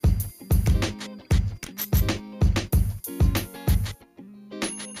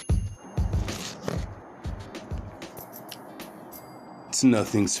It's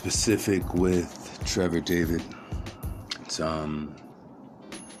nothing specific with Trevor David. It's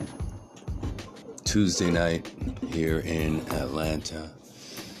Tuesday night here in Atlanta,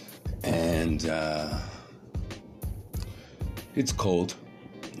 and it's cold.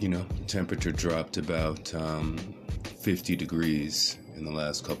 You know, the temperature dropped about 50 degrees in the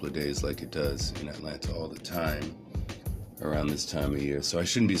last couple of days, like it does in Atlanta all the time around this time of year. So I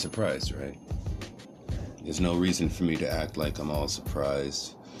shouldn't be surprised, right? There's no reason for me to act like I'm all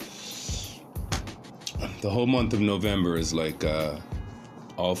surprised. The whole month of November is like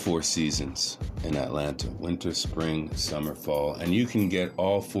all four seasons in Atlanta: winter, spring, summer, fall. And you can get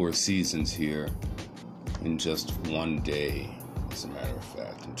all four seasons here in just one day, as a matter of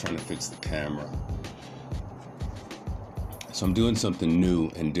fact. I'm trying to fix the camera. So I'm doing something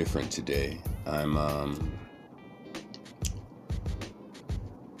new and different today. I'm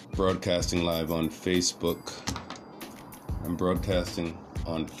broadcasting live on Facebook.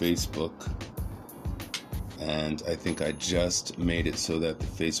 And I think I just made it so that the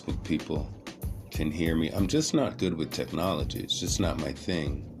Facebook people can hear me. I'm just not good with technology. It's just not my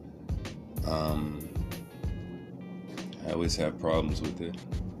thing. I always have problems with it.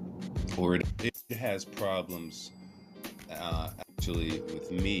 Or it has problems actually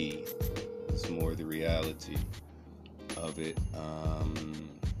with me. It's more the reality of it.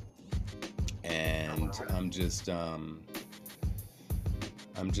 And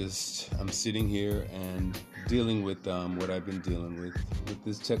I'm sitting here and dealing with what I've been dealing with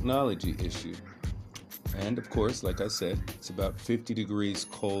this technology issue. And of course, like I said, it's about 50 degrees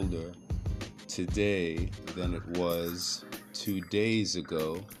colder today than it was 2 days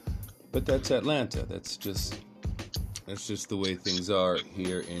ago. But that's Atlanta. That's just the way things are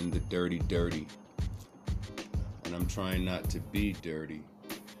here in the dirty. And I'm trying not to be dirty.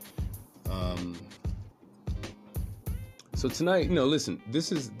 So tonight, listen,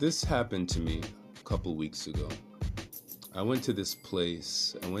 this happened to me a couple weeks ago. I went to this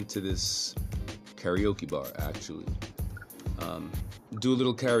place. I went to this karaoke bar, actually. Do a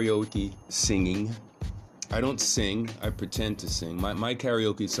little karaoke singing. I don't sing. I pretend to sing. My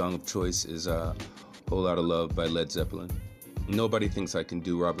karaoke song of choice is Whole Lotta Love by Led Zeppelin. Nobody thinks I can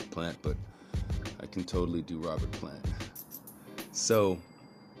do Robert Plant, but I can totally do Robert Plant. So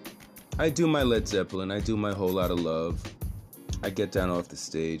I do my Led Zeppelin. I do my Whole Lotta Love. I get down off the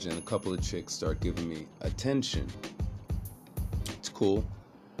stage, and a couple of chicks start giving me attention. It's cool.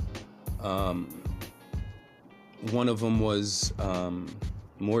 One of them was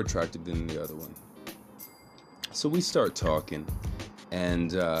more attractive than the other one. So we start talking,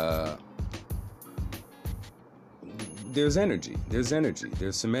 and there's energy. There's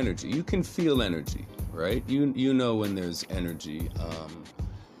some energy. You can feel energy, right? You know when there's energy.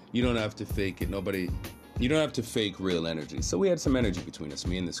 You don't have to fake it. You don't have to fake real energy. So we had some energy between us,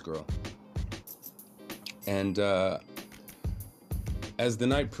 me and this girl. And as the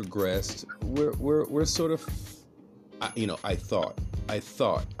night progressed, we're sort of, I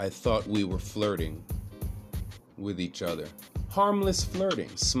thought we were flirting with each other. Harmless flirting,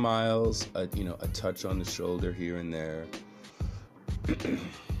 smiles, a touch on the shoulder here and there.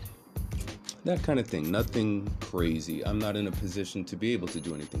 That kind of thing. Nothing crazy. I'm not in a position to be able to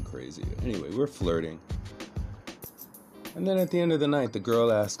do anything crazy. Anyway, we're flirting. And then at the end of the night, the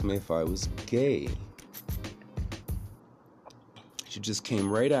girl asked me if I was gay. She just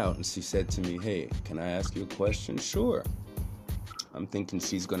came right out and she said to me, "Hey, can I ask you a question?" Sure. I'm thinking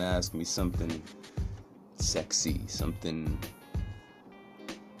she's going to ask me something sexy, something...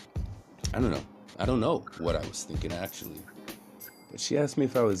 I don't know what I was thinking, actually. But she asked me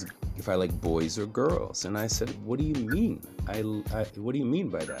if I like boys or girls, and I said, "What do you mean? What do you mean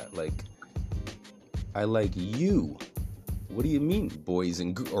by that? Like, I like you. What do you mean, boys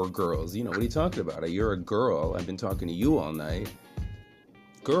or girls? What are you talking about? You're a girl. I've been talking to you all night.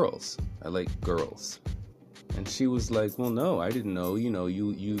 Girls. I like girls." And she was like, "Well, no, I didn't know. You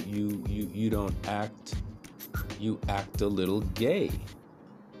don't act. You act a little gay."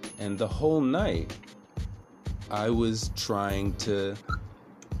 And the whole night, I was trying to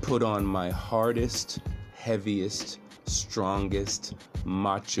put on my hardest, heaviest, strongest,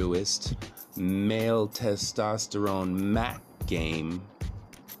 machoist, male testosterone Mac game.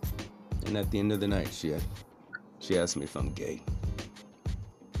 And at the end of the night, she asked me if I'm gay.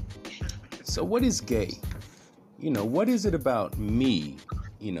 So what is gay? What is it about me?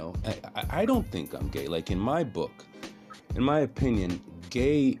 I don't think I'm gay. Like, in my book, in my opinion,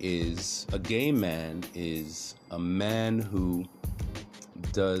 a gay man is a man who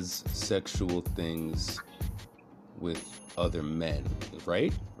does sexual things with other men,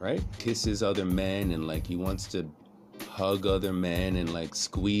 right? Kisses other men, and like he wants to hug other men and like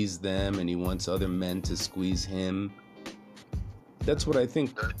squeeze them, and he wants other men to squeeze him. That's what I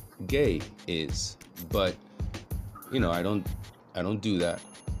think gay is. But I don't do that.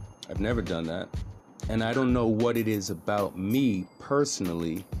 I've never done that. And I don't know what it is about me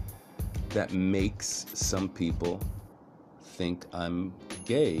personally that makes some people think I'm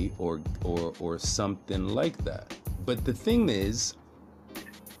gay or something like that. But the thing is,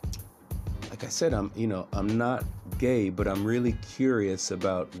 like I said, I'm not gay, but I'm really curious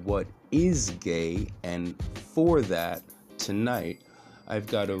about what is gay. And for that, tonight, I've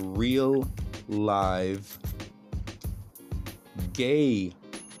got a real live gay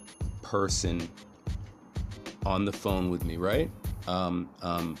person on the phone with me, right?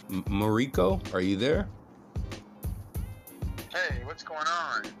 Mariko, are you there? Hey, what's going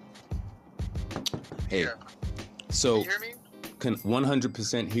on? Hey, Yeah. so Can you hear me? can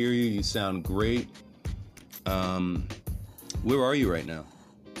 100% hear you. You sound great. Where are you right now?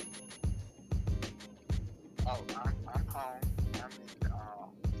 Oh, I'm home. I'm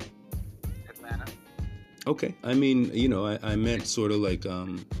in Atlanta. Okay. I mean, I meant sort of like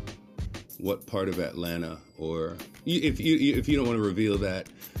what part of Atlanta, or if you don't want to reveal that,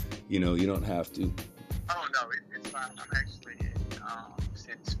 you don't have to. Oh no, it's fine. I'm actually in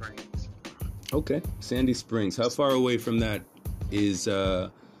Sandy Springs. Okay, Sandy Springs. How far away from that is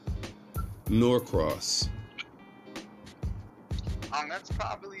Norcross? That's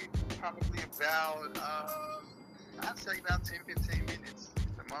probably about I'd say about 10-15 minutes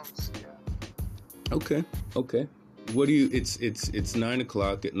at the most. Yeah. Okay. What do you? It's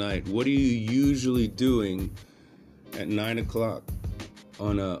 9:00 at night. What are you usually doing at 9:00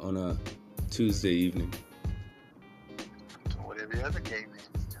 on a Tuesday evening? So whatever the other gay man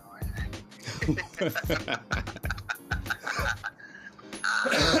is doing.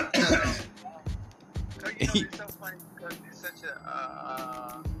 It's so funny because it's such a.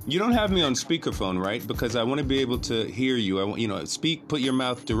 You don't have me on speakerphone, right? Because I want to be able to hear you. I want speak. Put your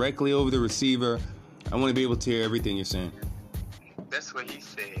mouth directly over the receiver. I want to be able to hear everything you're saying. That's what he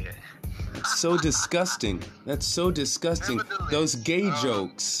said. It's so disgusting. That's so disgusting. Those gay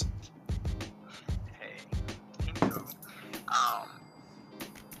jokes. Hey,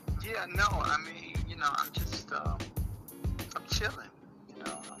 yeah, no, I mean, I'm just, I'm chilling.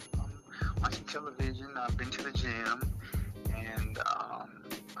 I'm watching television. I've been to the gym, and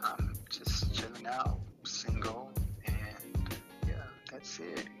I'm just chilling out, single, and yeah, that's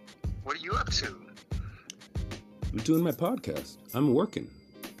it. What are you up to? I'm doing my podcast. I'm working,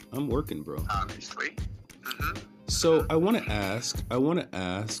 bro. Obviously. Mm-hmm. So I want to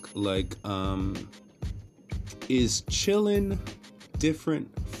ask, like, is chillin' different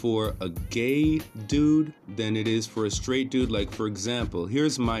for a gay dude than it is for a straight dude? Like, for example,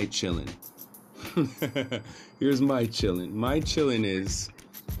 here's my chillin'. My chillin' is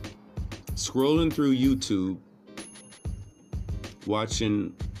scrolling through YouTube,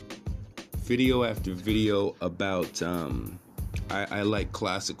 watching video after video about, I like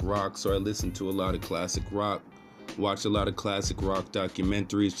classic rock, so I listen to a lot of classic rock, watch a lot of classic rock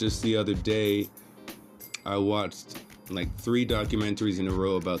documentaries. Just the other day, I watched like 3 documentaries in a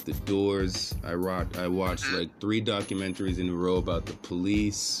row about the Doors. I watched like 3 documentaries in a row about the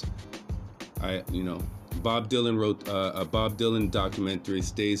Police. Bob Dylan wrote a Bob Dylan documentary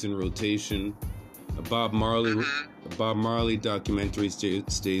stays in rotation. A Bob Marley documentary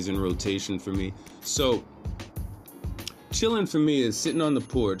stays in rotation for me. So chilling for me is sitting on the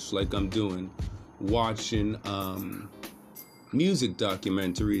porch like I'm doing, watching music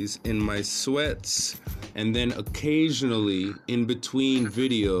documentaries in my sweats, and then occasionally in between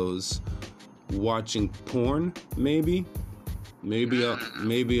videos watching porn. Maybe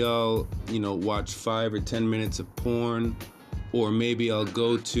I'll watch 5 or 10 minutes of porn, or maybe I'll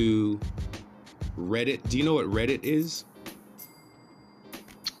go to Reddit. Do you know what Reddit is?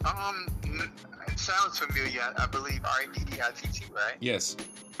 It sounds familiar. I believe REDDITT, right? Yes.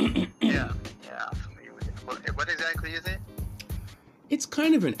 Yeah, I'm familiar with it. What exactly is it? It's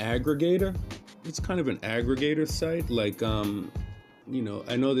kind of an aggregator. It's kind of an aggregator site. Like, I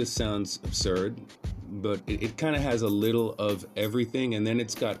know this sounds absurd, but it kind of has a little of everything. And then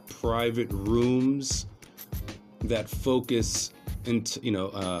it's got private rooms that focus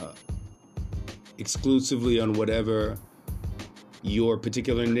exclusively on whatever your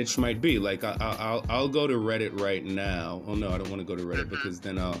particular niche might be. Like, I'll go to Reddit right now. Oh no, I don't want to go to Reddit because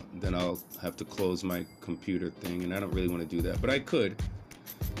then I'll have to close my computer thing, and I don't really want to do that. But I could.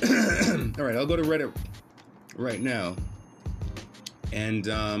 All right, I'll go to Reddit right now, and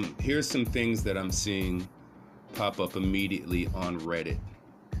here's some things that I'm seeing pop up immediately on Reddit.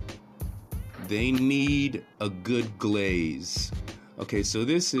 They need a good glaze. Okay, so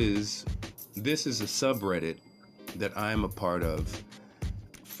this is a subreddit that I'm a part of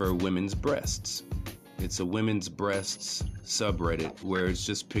for women's breasts. It's a women's breasts subreddit where it's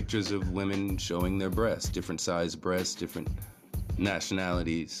just pictures of women showing their breasts, different size breasts, different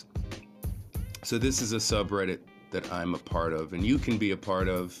nationalities. So this is a subreddit that I'm a part of, and you can be a part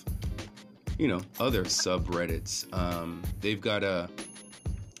of, other subreddits. They've got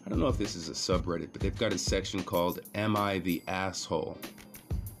I don't know if this is a subreddit, but they've got a section called Am I the Asshole?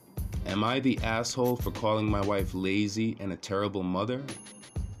 Am I the asshole for calling my wife lazy and a terrible mother?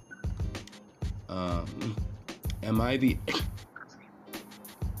 Am I the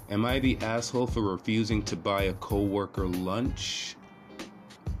asshole for refusing to buy a coworker lunch?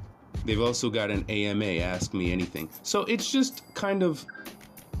 They've also got an AMA, Ask Me Anything. So it's just kind of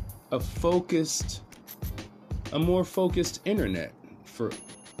a more focused internet for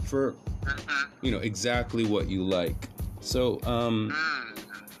exactly what you like. So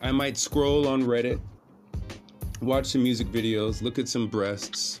I might scroll on Reddit, watch some music videos, look at some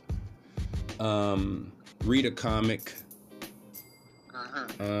breasts, read a comic,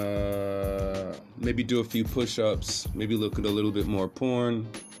 maybe do a few push-ups, maybe look at a little bit more porn.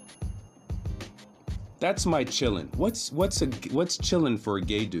 That's my chillin'. What's chillin' for a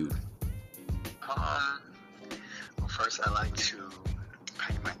gay dude? Well, first I like to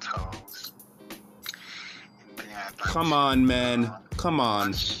paint my toes. Come on, man. Come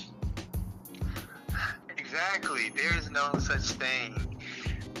on. Exactly. There's no such thing.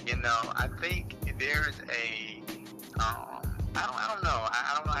 I think there's a I don't know.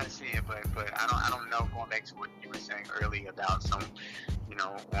 I don't know how to say it, but I don't know. Going back to what you were saying earlier about some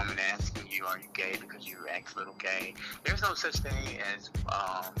woman asking you, "Are you gay?" because you act a little gay. There's no such thing as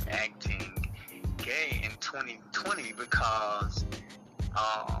acting gay in 2020 because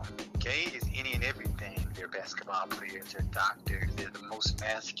gay is any and everything. They're basketball players, they're doctors, they're the most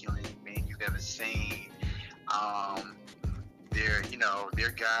masculine men you've ever seen. They're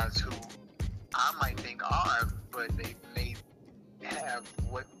guys who I might think are, but they may have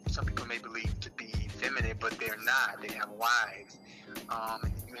what some people may believe to be feminine, but they're not. They have wives.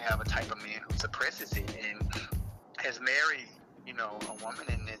 And you have a type of man who suppresses it and has married, a woman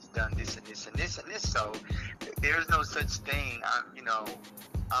and has done this and this and this and this. So there's no such thing.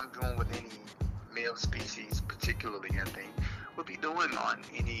 I'm doing with any male species, particularly, I think, would be doing on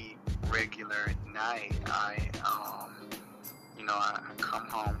any regular night. I come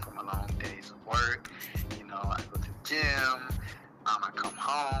home from a long day's work. I go to the gym. I come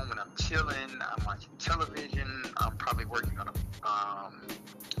home and I'm chilling. I'm watching television. I'm probably working on a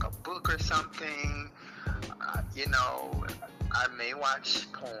book or something. I may watch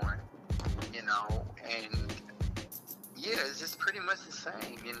porn. And yeah, it's just pretty much the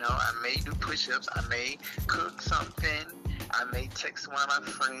same. I may do push-ups. I may cook something. I may text one of my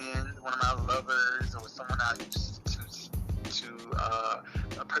friends, one of my lovers, or someone I used to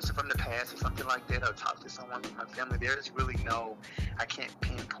a person from the past or something like that, or talk to someone from my family. There's really I can't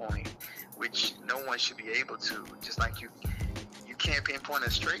pinpoint, which no one should be able to. Just like you can't pinpoint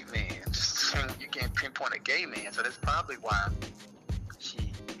a straight man, just you can't pinpoint a gay man. So that's probably why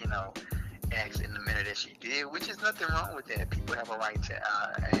she, asked in the manner that she did, which is nothing wrong with that. People have a right to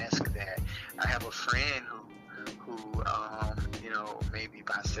ask that. I have a friend who may be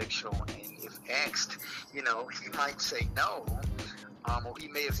bisexual, and if asked, he might say no, or he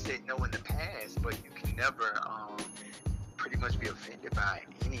may have said no in the past, but you can never pretty much be offended by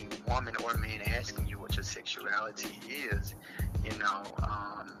any woman or man asking you what your sexuality is.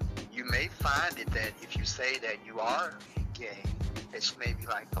 You may find it that if you say that you are gay, that she may be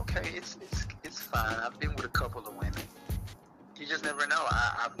like, okay, it's fine. I've been with a couple of women. You just never know.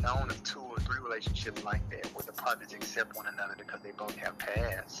 I've known of 2 or 3 relationships like that where the partners accept one another because they both have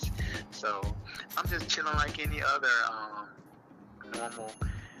pasts. So I'm just chilling like any other normal,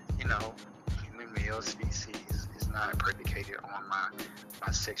 human male species. Is not predicated on my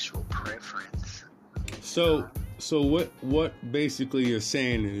sexual preference. So what basically you're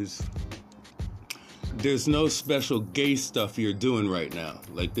saying is there's no special gay stuff you're doing right now.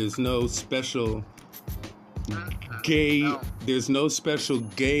 Like there's no special gay. No. There's no special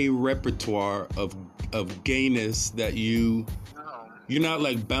gay repertoire of gayness that you. No. You're not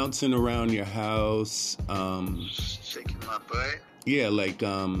like bouncing around your house. Shaking my butt. Yeah, like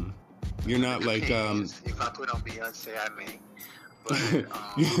you're not like If I put on Beyonce, I mean. But,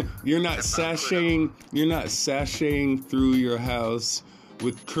 you're not sashaying. You're not sashaying through your house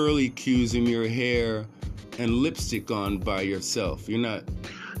with curly cues in your hair and lipstick on by yourself. You're not.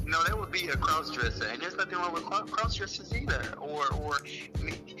 No, that would be a cross-dresser, and there's nothing wrong with cross-dressers either. Or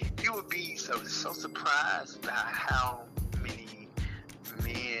you you would be so surprised by how many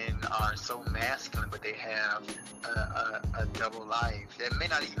men are so masculine, but they have a double life. That may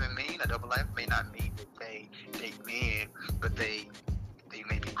not even mean a double life. May not mean that they date men, but they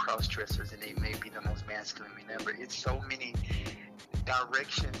may be cross dressers and they may be the most masculine men ever. It's so many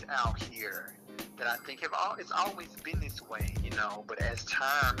directions out here that I think it's always been this way, you know. But as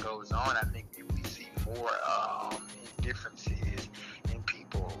time goes on, I think we see more differences in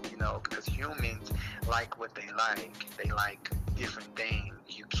people, you know, because humans like what they like. They like different things.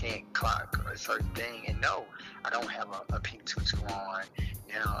 You can't clock a certain thing. And no, I don't have a pink tutu on.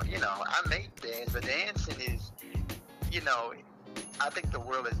 You know, I may dance, but dancing is, you know, I think the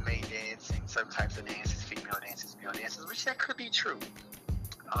world has made dancing, certain types of dances, female dances, male dances, which that could be true.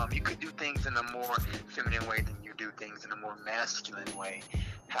 You could do things in a more feminine way than you do things in a more masculine way.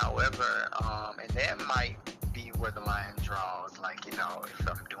 However, and that might be where the line draws, like, you know, if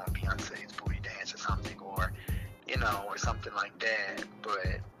I'm doing Beyonce's booty dance or something, or, you know, or something like that.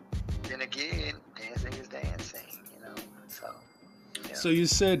 But then again, dancing is dancing, you know, so. Yeah. So you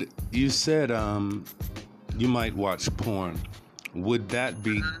said you might watch porn. Would that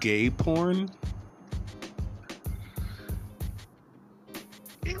be gay porn?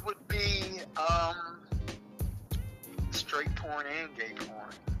 It would be straight porn and gay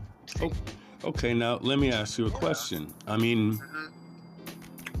porn. Oh, okay, now let me ask you a question. I mean,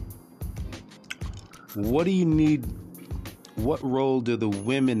 what do you need? What role do the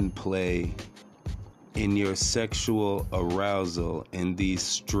women play in your sexual arousal in these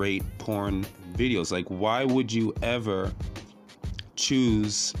straight porn videos? Like, why would you ever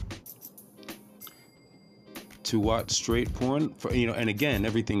choose to watch straight porn? For, you know, and again,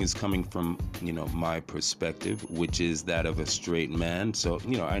 everything is coming from, you know, my perspective, which is that of a straight man. So,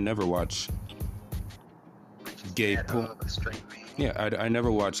 you know, I never watch gay porn. Yeah, I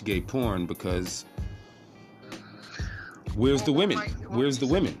never watch gay porn because where's the women? Where's the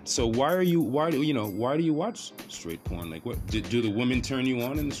women? So why do you watch straight porn? Like, what do the women turn you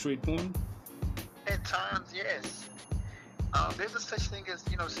on in the straight porn? At times, yes. There's a such thing as,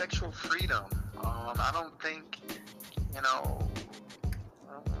 you know, sexual freedom. I don't think, you know,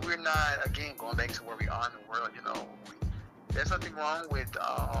 we're not, again, going back to where we are in the world, you know, there's nothing wrong with,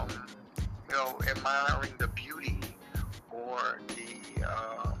 you know, admiring the beauty or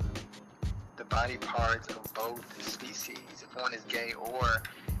the body parts of both species, if one is gay or,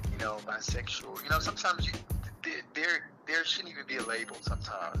 you know, bisexual. You know, sometimes there shouldn't even be a label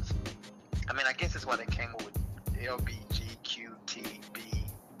sometimes. I mean, I guess that's why they came up with LBGQTB,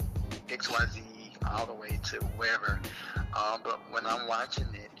 XYZ, all the way to wherever. But when I'm watching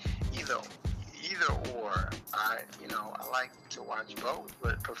it, either or, I like to watch both,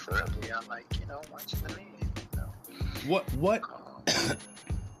 but preferably I like, you know, watching the men. You know. What?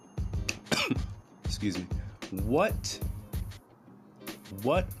 Excuse me. What?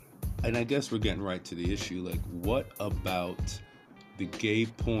 And I guess we're getting right to the issue. Like, what about the gay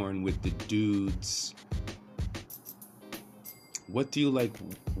porn with the dudes? What do you like?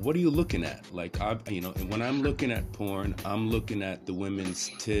 What are you looking at? Like, you know, and when I'm looking at porn, I'm looking at the women's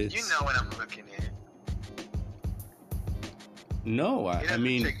tits. You know what I'm looking at. No, I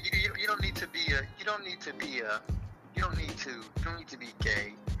mean, you don't need to be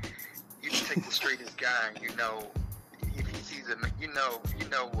gay. You can take the straightest guy. You know, if he sees you know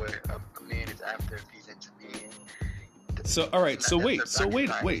what a man is after if he's into men. So all right. So wait.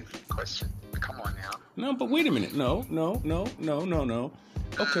 Question. Come on now. No, but wait a minute. No.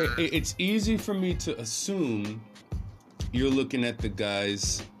 Okay, it's easy for me to assume you're looking at the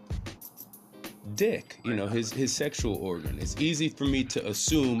guy's dick, you know, his sexual organ. It's easy for me to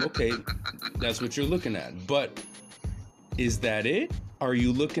assume, okay, that's what you're looking at. But is that it? Are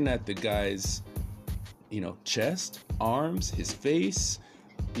you looking at the guy's, you know, chest, arms, his face,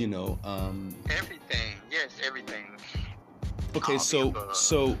 you know, everything. Yes, everything. Okay, so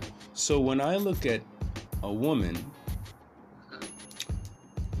when I look at a woman,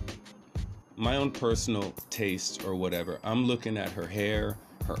 my own personal taste or whatever, I'm looking at her hair,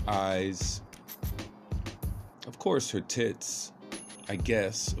 her eyes, of course her tits, I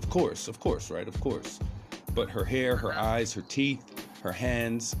guess, of course, right, of course. But her hair, her eyes, her teeth, her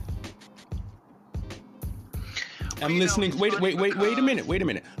hands. I'm listening. Wait a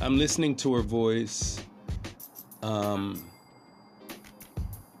minute. I'm listening to her voice.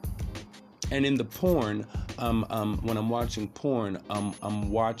 And in the porn, when I'm watching porn,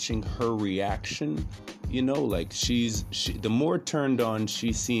 I'm watching her reaction. You know, like the more turned on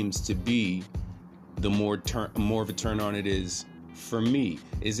she seems to be, the more of a turn on it is for me.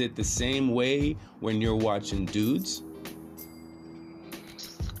 Is it the same way when you're watching dudes?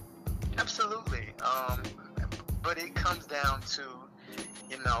 to,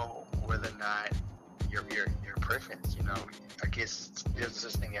 whether or not your preference, I guess there's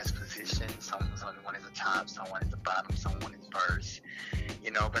such thing as position. Someone is a top, someone is a bottom, someone is first,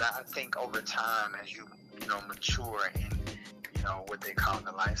 but I think over time, as you, mature in, what they call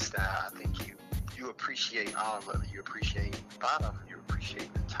the lifestyle, I think you appreciate all of it. You appreciate the bottom, you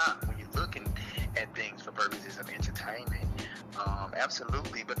appreciate the top when you're looking at things for purposes of entertainment.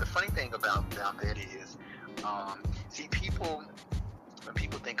 Absolutely. But the funny thing about that is, see, when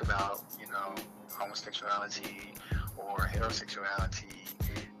people think about, homosexuality or heterosexuality,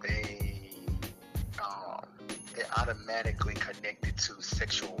 they're automatically connected to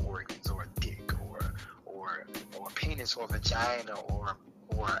sexual organs, or a dick, or a penis, or vagina, or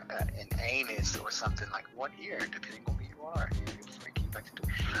an anus, or something like one ear, depending on who you are.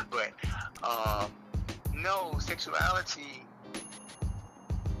 But no, sexuality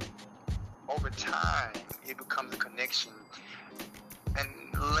over time, it becomes a connection. And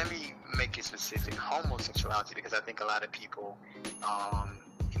let me make it specific, homosexuality, because I think a lot of people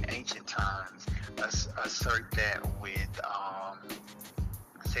in ancient times assert that with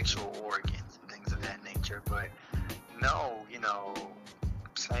sexual organs and things of that nature. But no,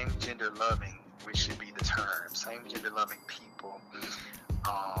 same gender loving, which should be the term, same gender loving people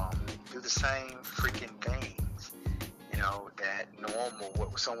do the same freaking things, that normal,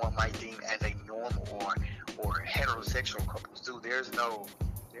 what someone might deem as a normal or heterosexual couples do. There's no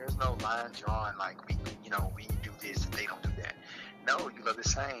line drawn like we do this and they don't do that. No, you love the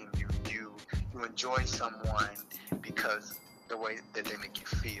same. You enjoy someone because the way that they make you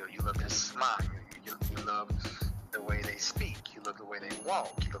feel. You love their smile. You love the way they speak. You love the way they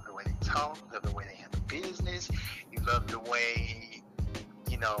walk. You love the way they talk. You love the way they handle business. You love the way,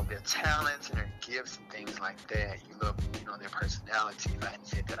 their talents and their gifts and things like that. You love, their personality, if I hadn't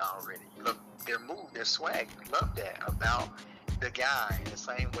said that already. You love their move, their swag. You love that about the guy in the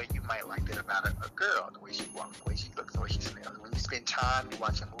same way you might like that about a girl, the way she walks, the way she looks, the way she smells. When you spend time, you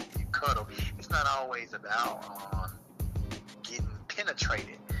watch a movie, you cuddle, it's not always about getting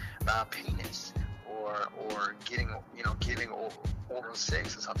penetrated by a penis or getting, giving oral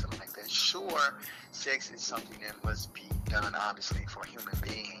sex or something like that. Sure, sex is something that must be done, obviously, for human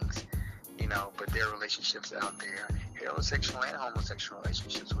beings, but there are relationships out there, heterosexual and homosexual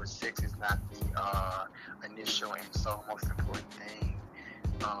relationships, where sex is not the initial and so most important thing.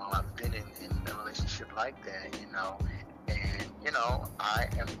 I've been in a relationship like that, and, I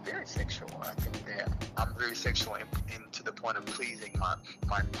am very sexual. I think that I'm very sexual and to the point of pleasing my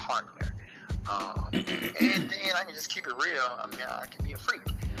partner. And then I can just keep it real. I mean, I can be a freak,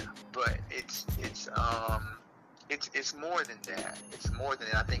 but it's more than that. It's more than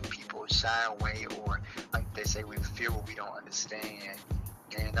that. I think people shy away, or like they say, we fear what we don't understand.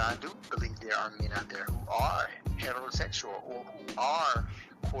 And I do believe there are men out there who are heterosexual, or who are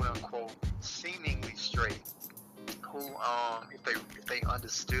quote unquote seemingly straight, who if they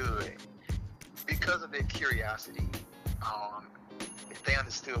understood, because of their curiosity, if they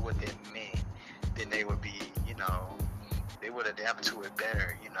understood what that meant, then they would be, they would adapt to it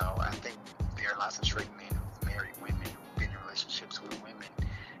better. I think there are lots of straight men who've married women, who've been in relationships with women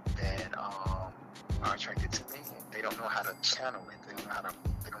that are attracted to men. They don't know how to channel it.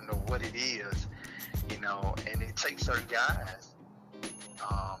 They don't know what it is, and it takes certain guys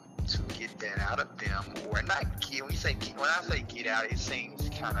to get that out of them, or not get. When I say get out, it seems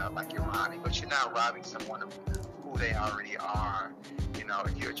kind of like you're robbing, but you're not robbing someone of who they already are.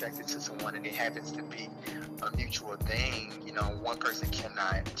 If you're attracted to someone and it happens to be a mutual thing, one person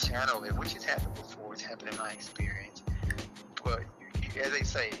cannot channel it, which has happened before. It's happened in my experience. But as they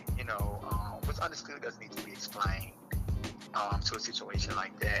say, what's understood doesn't need to be explained to a situation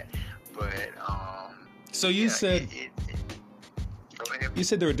like that. But so you said go ahead. You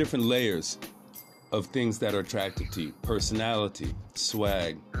said there are different layers of things that are attractive to you: personality,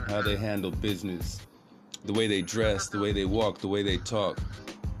 swag, how they handle business, the way they dress, the way they walk, the way they talk.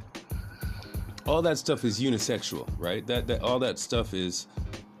 All that stuff is unisexual, right? That all that stuff is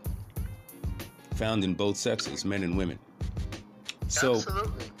found in both sexes, men and women. So,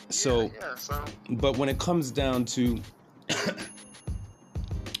 absolutely. So, so, but when it comes down to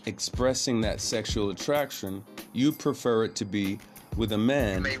expressing that sexual attraction, you prefer it to be with a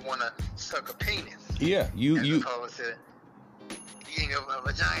man. You may want to suck a penis. Yeah, you opposed to eating a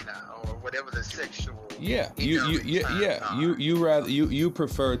vagina or whatever the sexual. Yeah, you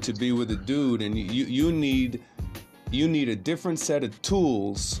prefer to be with a dude, and you need a different set of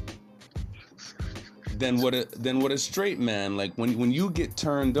tools than what a straight man. Like when you get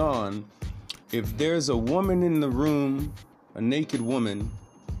turned on, if there's a woman in the room, a naked woman,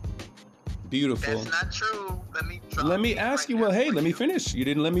 beautiful. That's not true. Let me ask you. Well, hey, let me finish. You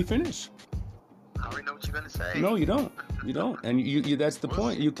didn't let me finish. I already know what you're gonna say. No, you don't. You don't. And you that's the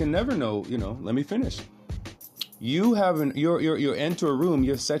point. You can never know. Let me finish. You haven't. You enter a room.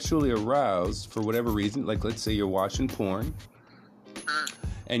 You're sexually aroused for whatever reason. Like, let's say you're watching porn,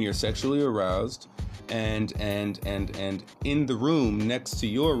 and you're sexually aroused, and in the room next to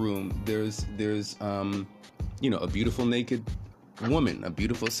your room, there's a beautiful naked woman, a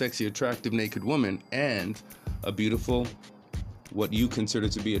beautiful, sexy, attractive naked woman, and a beautiful, what you consider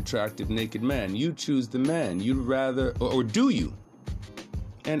to be attractive naked man. You choose the man. You'd rather, or do you?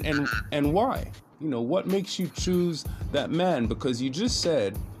 And why? What makes you choose that man? Because you just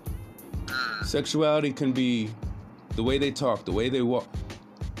said sexuality can be the way they talk, the way they walk.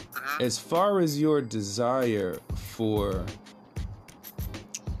 As far as your desire for,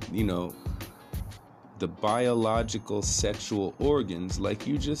 the biological sexual organs, like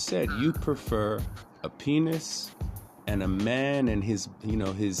you just said, you prefer a penis and a man and his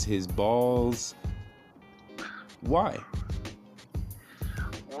balls. Why?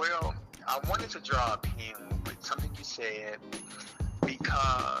 Well, I wanted to draw a pin with something you said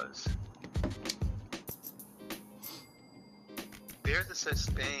because there's a such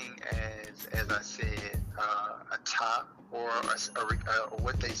thing as I said, a top or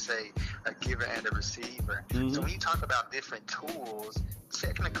what they say, a giver and a receiver. Mm-hmm. So when you talk about different tools,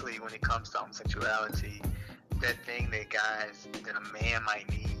 technically when it comes to homosexuality, that thing that a man might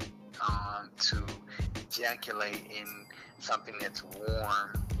need to ejaculate in something that's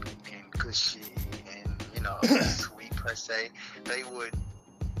warm and gushy and sweet per se, they would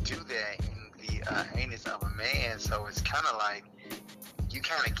do that in the anus of a man. So it's kind of like you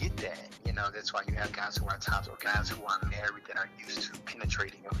kind of get that. That's why you have guys who are tops or guys who are married that are used to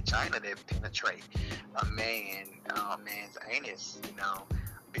penetrating a vagina that penetrate a man's anus.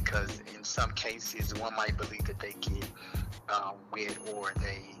 Because in some cases one might believe that they get wet or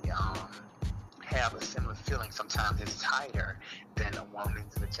they have a similar feeling. Sometimes it's tighter than a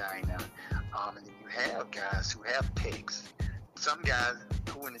woman's vagina. And then you have guys who have pecs. Some guys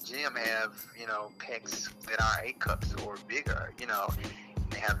who in the gym have, pecs that are A cups or bigger, and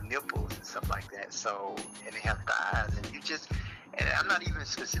they have nipples and stuff like that. So, and they have thighs, and I'm not even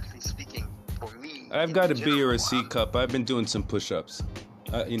specifically speaking for me. I've got a B or a C cup. I've been doing some push-ups.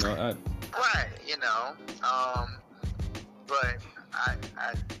 Right, but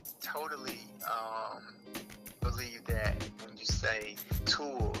I totally believe that when you say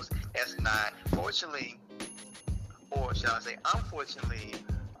tools, that's not, fortunately, or shall I say unfortunately,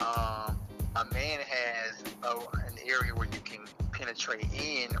 a man has an area where you can penetrate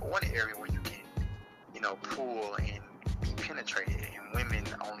in, or an area where you can, pull and be penetrated, and women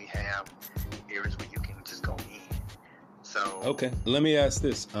only have areas where you can just go in. So okay, let me ask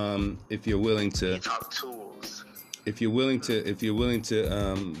this: if you're willing to talk tools, if you're willing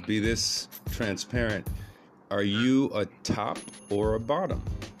to be this transparent, are you a top or a bottom?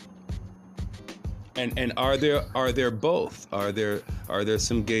 And are there both? Are there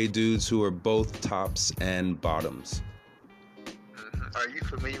some gay dudes who are both tops and bottoms? Are you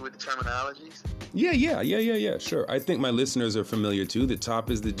familiar with the terminologies? Yeah, sure. I think my listeners are familiar too. The top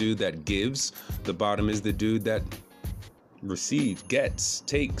is the dude that gives. The bottom is the dude that receives, gets,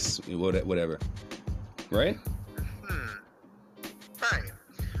 takes, whatever. Right? Right.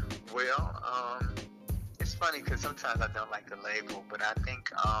 Well, it's funny because sometimes I don't like the label, but I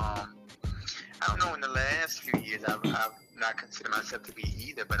think, I don't know, in the last few years, I've not considered myself to be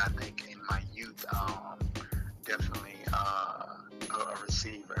either, but I think in my youth, definitely a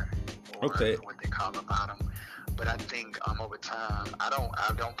receiver, or what they call a bottom. But I think over time, I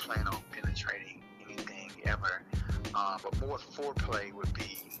don't plan on penetrating anything ever. But more foreplay would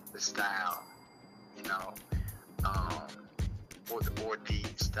be the style, or the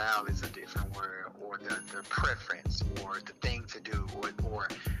style is a different word, or the preference, or the thing to do, or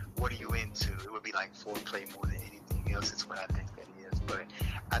what are you into? It would be like foreplay more than anything else. Is what I think that is. But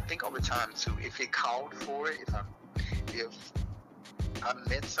I think over time too, if it called for it, if I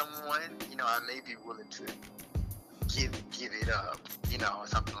met someone, I may be willing to give it up, or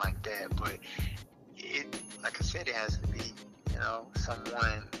something like that. But like I said, it has to be,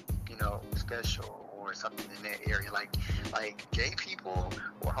 someone, special or something in that area. Like gay people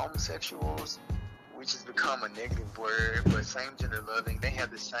or homosexuals, which has become a negative word, but same gender loving, they have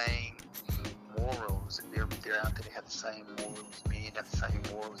the same morals. If they're out there, they have the same morals. Men have the same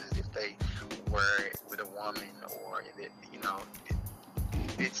morals as if they were with a woman, or if it,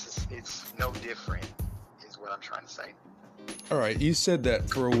 it's no different, is what I'm trying to say. All right, you said that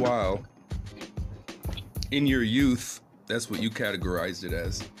for a while. In your youth, that's what you categorized it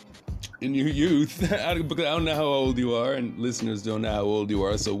as. in your youth, because I don't know how old you are, and listeners don't know how old you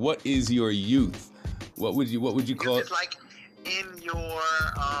are. So, what is your youth? What would you call it? It's like in your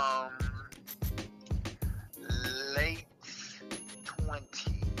late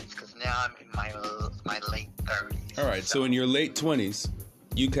 20s, because now I'm in my late 30s. All right, so in your late 20s,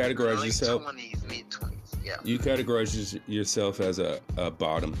 you categorize yourself. Late 20s, mid 20s. Yeah. You categorize yourself as a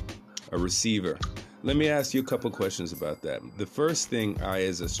bottom, a receiver. Let me ask you a couple questions about that. The first thing, I,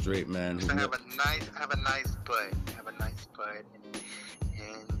 as a straight man, who I have a nice butt.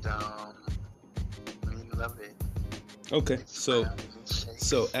 And I love it. Okay, so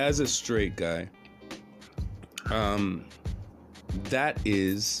as a straight guy, that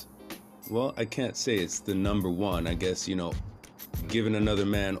is, well, I can't say it's the number one. I guess, giving another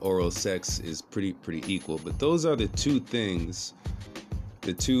man oral sex is pretty equal. But those are the two things,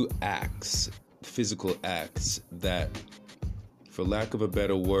 the two acts, physical acts that, for lack of a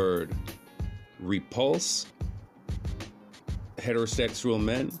better word, repulse heterosexual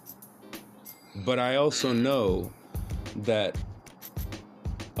men. But I also know that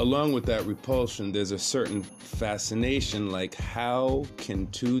along with that repulsion, there's a certain fascination. Like, how can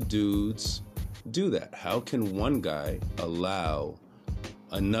two dudes do that? How can one guy allow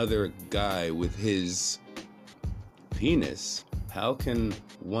another guy with his penis? How can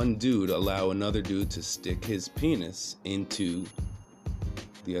one dude allow another dude to stick his penis into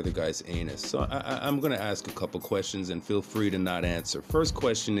the other guy's anus? So I'm going to ask a couple questions, and feel free to not answer. First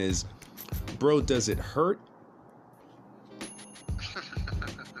question is, bro, does it hurt?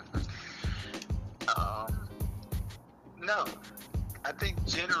 No. I think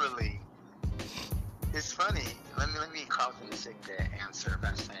generally, it's funny. Let me cause and seek that answer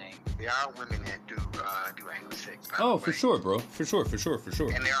by saying there are women that do anal sex. Oh, for sure, bro. For sure. And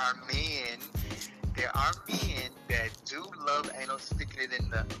there are men that do love anal, sticking it in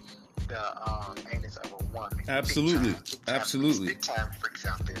the anus of a woman. Absolutely. Big time freaks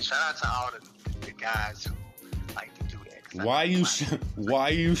out there. Shout out to all the guys who like to do that. Why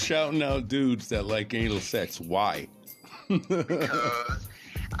are you shouting out dudes that like anal sex? Why? Because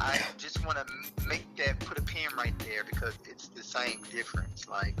I just want to put a pin right there, because it's the same difference.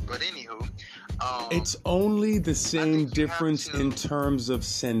 But anywho, it's only the same difference in terms of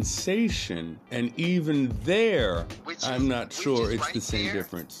sensation, and even there, I'm not sure it's the same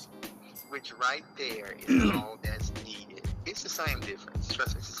difference. Which right there is all that's needed. It's the same difference.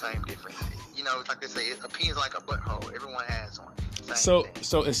 Trust me, it's the same difference. It's like they say, a pin's like a butthole. Everyone has one. So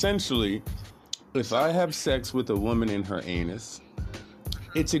essentially, if I have sex with a woman in her anus,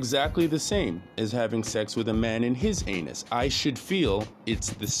 it's exactly the same as having sex with a man in his anus. I should feel it's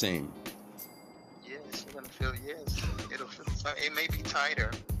the same. Yes, you're going to feel, yes. It'll feel the same. It may be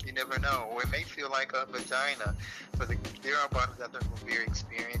tighter. You never know. Or it may feel like a vagina. But there are bodies out there who are very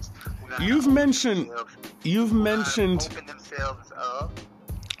experienced. You've mentioned open themselves up.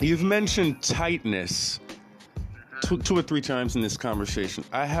 You've mentioned tightness two or three times in this conversation.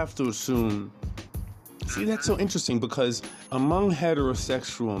 I have to assume. See, that's so interesting, because among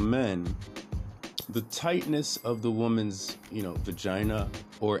heterosexual men, the tightness of the woman's, vagina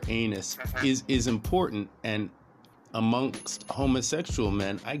or anus is important, and amongst homosexual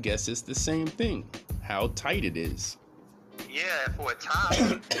men, I guess it's the same thing. How tight it is. Yeah, for a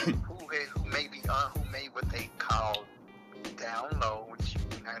time, who may what they call down low, which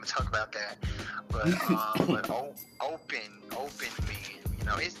we're not going to talk about that, but open men.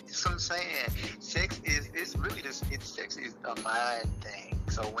 It's what I'm saying. Sex is really sex is a mind thing.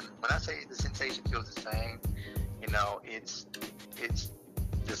 So when I say the sensation feels the same, it's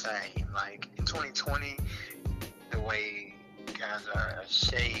the same. Like in 2020, the way guys are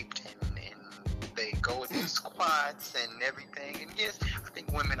shaped and they go with these squats and everything. And yes, I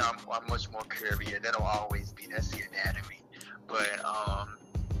think women are much more curvier. That'll always be. That's the anatomy. But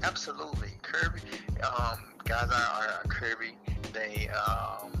absolutely curvy. Guys are curvy. They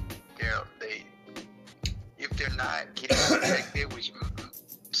if they're not getting protected, which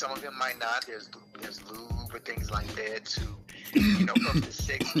some of them might not. There's lube or things like that to up the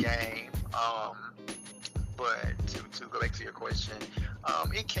sex game. But to go back to your question,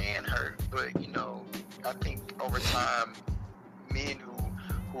 it can hurt. But I think over time, men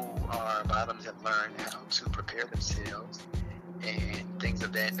who are bottoms have learned how to prepare themselves and things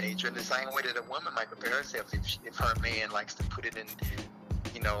of that nature. In the same way that a woman might prepare herself if her man likes to put it in,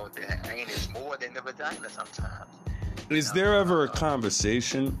 the anus more than the vagina sometimes. Is there ever a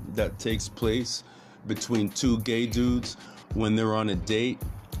conversation that takes place between two gay dudes when they're on a date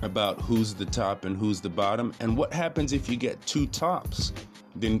about who's the top and who's the bottom? And what happens if you get two tops?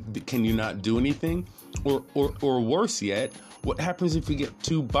 Then can you not do anything? Or worse yet, What happens if you get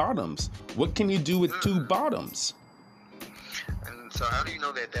two bottoms? What can you do with two bottoms? And so how do you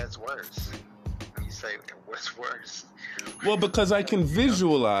know that that's worse? When you say what's worse? Well, because I can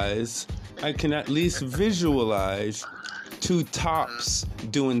visualize, I can at least visualize two tops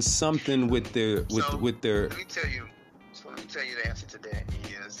doing something with their with their. Let me tell you the answer to that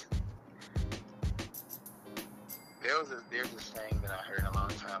is there's this thing that I heard a long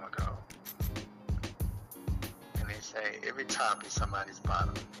time ago, and they say every top is somebody's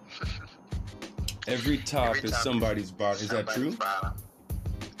bottom. Every top is somebody's bottom. Is that true? Bottom.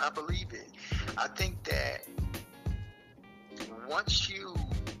 I believe it. I think that once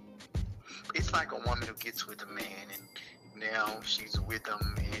it's like a woman who gets with a man and now she's with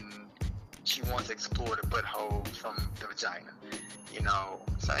him and she wants to explore the butthole from the vagina. You know,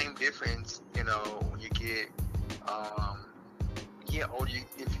 same difference, you know, when you get,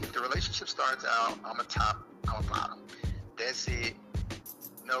 if the relationship starts out, I'm a top, I'm a bottom. That's it.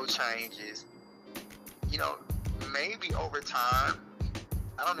 No changes. You know, maybe over time,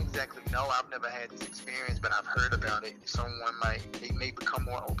 I don't exactly know. I've never had this experience, but I've heard about it. They may become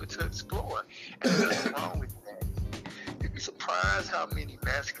more open to explore. And there's nothing wrong with that. You'd be surprised how many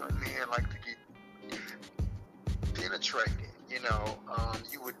masculine men like to get penetrated. You know,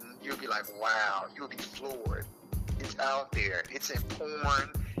 you'll be like, wow. You'll be floored. It's out there. It's in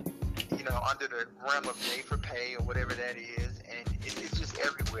porn. You know, under the realm of pay for pay or whatever that is, and it's just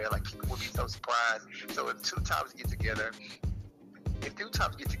everywhere. Like people will be so surprised. So if two tops get together. If two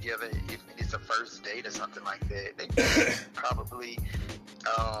tops get together, if it's a first date or something like that, they probably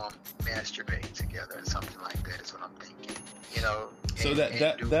masturbate together or something like that. Is what I'm thinking. You know. So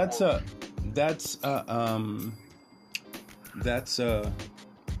that's a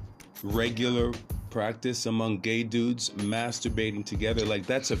regular practice among gay dudes, masturbating together. Like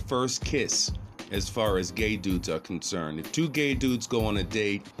that's a first kiss as far as gay dudes are concerned. If two gay dudes go on a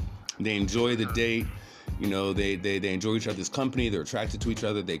date, they enjoy the date. You know, they enjoy each other's company. They're attracted to each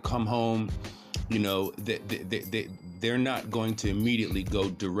other. They come home. You know, they're not going to immediately go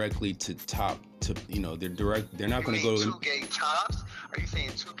directly to top. To you know, they're not going to go. Two gay tops? Are you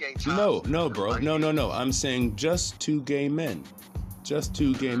saying two gay tops? No, bro. No. I'm saying just two gay men. Just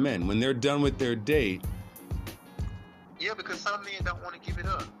two gay men. When they're done with their date. Yeah, because some men don't want to give it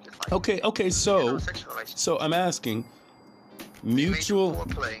up. Okay. So I'm asking.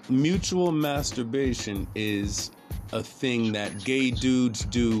 Mutual masturbation is a thing that gay dudes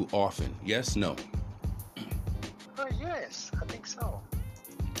do often. Yes, no. Yes, I think so.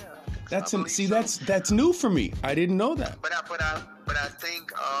 Yeah, that's new for me. I didn't know that. But I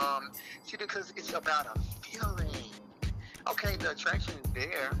think because it's about a feeling. Okay, the attraction is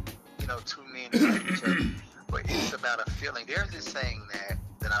there. You know, two men like each other, but it's about a feeling. There's this saying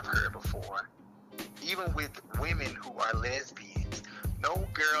that I've heard before. Even with women who are lesbians,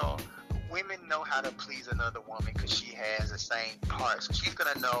 women know how to please another woman because she has the same part. So she's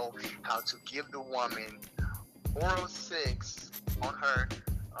going to know how to give the woman oral sex on her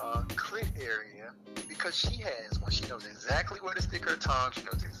clit area because she has one. She knows exactly where to stick her tongue. She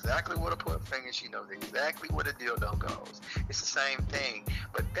knows exactly where to put her finger. She knows exactly where the dildo goes. It's the same thing.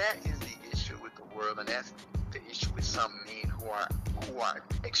 But that is the issue with the world, and that's the issue with some men who are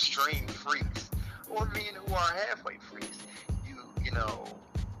extreme freaks. Or men who are halfway freaks.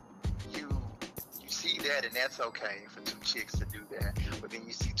 You see that, and that's okay for two chicks to do that. But then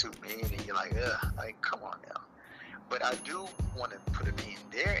you see two men, and you're like, ugh, like, come on now. But I do want to put a pin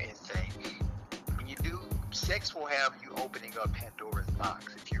there and say, when you do, sex will have you opening up Pandora's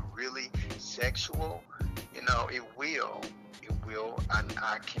box. If you're really sexual, you know, it will.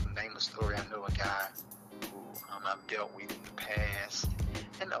 I can name a story. I know a guy who I've dealt with in the past,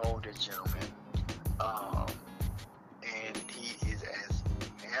 an older gentleman. And he is as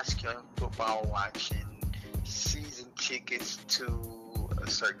masculine, football watching, season tickets to a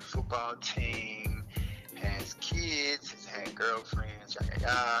certain football team, has kids, has had girlfriends,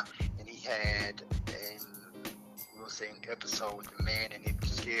 and he had an episode with the man, and it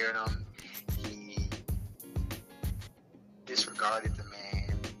scared him. He disregarded the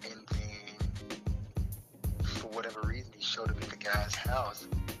man, and then for whatever reason, he showed up at the guy's house.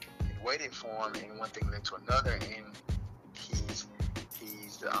 Waited for him, and one thing led to another, and he's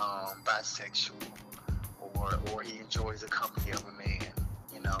bisexual, or he enjoys the company of a man,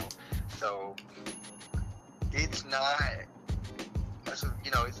 you know. So it's not,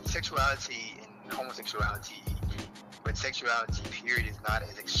 you know, it's sexuality and homosexuality, but sexuality period is not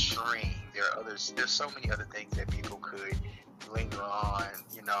as extreme. There's so many other things that people could linger on,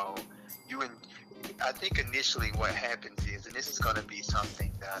 you know. I think initially what happens is, and this is going to be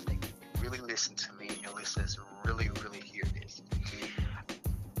something that I think really listen to me, and your listeners really, really hear this.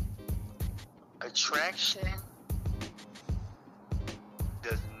 Attraction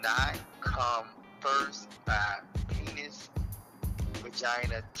does not come first by penis,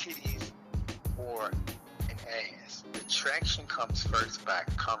 vagina, titties, or an ass. Attraction comes first by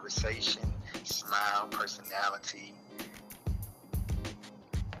conversation, smile, personality.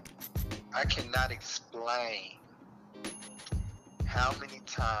 I cannot explain how many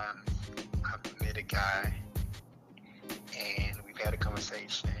times I've met a guy and we've had a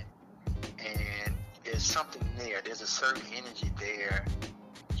conversation and there's something there. There's a certain energy there.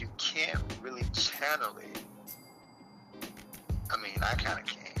 You can't really channel it. I mean, I kind of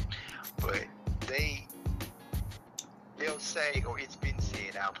can, but they'll say, or it's been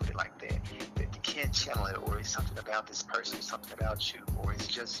said, I'll put it like that you can't channel it, or it's something about this person, something about you, or it's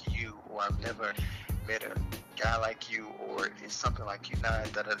just you, or I've never met a guy like you, or it's something like you,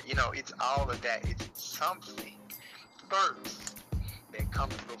 you know, it's all of that. It's something first that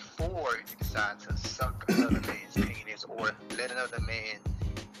comes before you decide to suck another man's penis, or let another man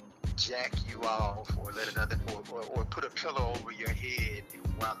jack you off, or let another, or put a pillow over your head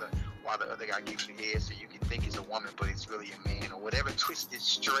while the other guy gives you head, so you can think it's a woman, but it's really a man, or whatever twisted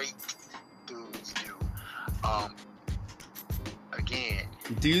straight dudes do. Again,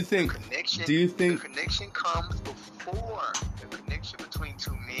 do you think the connection comes before the connection between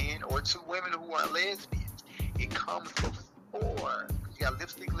two men or two women who are lesbians? It comes before. You got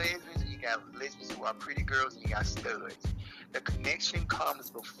lipstick lesbians, and you got lesbians who are pretty girls, and you got studs. The connection comes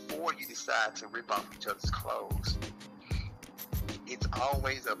before you decide to rip off each other's clothes. It's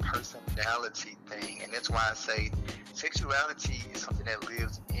always a personality thing, and that's why I say sexuality is something that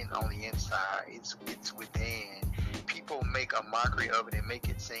lives on the inside. It's within. People make a mockery of it and make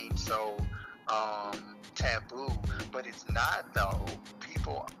it seem so taboo, but it's not though.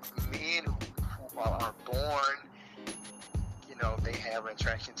 Men who are born, you know, they have an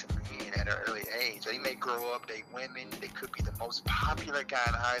attraction to men at an early age. They may grow up, they women, they could be the most popular guy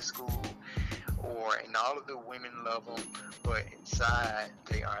in high school, and all of the women love them, but inside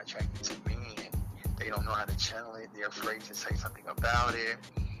they are attracted to men. They don't know how to channel it. They're afraid to say something about it,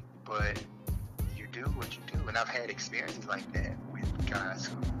 but you do what you do. And I've had experiences like that with guys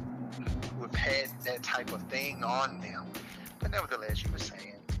who have had that type of thing on them. But nevertheless, you were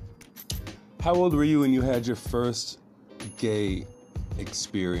saying. How old were you when you had your first gay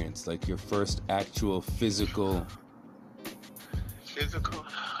experience, like your first actual physical?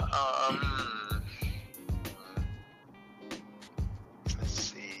 Let's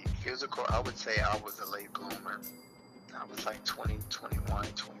see. Physical, I would say I was a late bloomer. I was like 20, 21,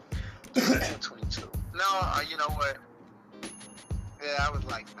 22. No, you know what? Yeah, I was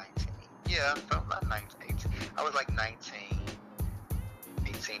like 19. Yeah, I felt like 19. I was like 19,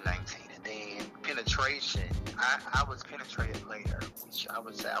 18, 19. And then penetration, I was penetrated later, which I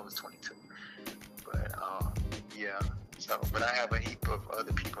would say I was 22. But, yeah. So, but I have a heap of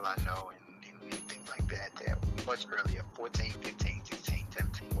other people I know and things like that much earlier, 14, 15, 16,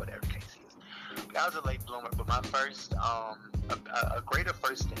 17, whatever the case is. But I was a late bloomer, but my first, a greater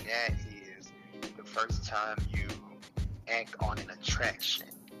first than that is the first time you act on an attraction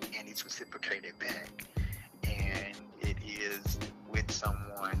and it's reciprocated back. And it is with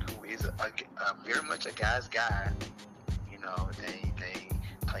someone who is a very much a guy's guy. You know, they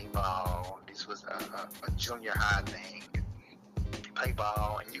play ball. This was a junior high thing. Play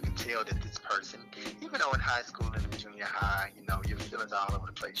ball, and you can tell that this person, even though in high school and in junior high, you know, your feelings all over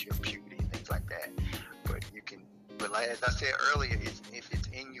the place, your puberty, things like that. But like, as I said earlier, if it's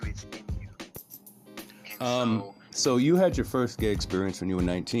in you, it's in you. And so you had your first gay experience when you were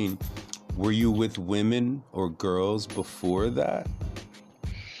 19. Were you with women or girls before that?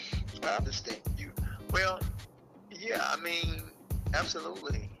 I understand you. Well, yeah, I mean,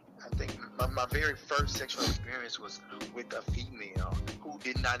 absolutely. I think my very first sexual experience was with a female who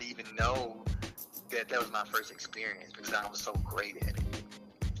did not even know that was my first experience because I was so great at it.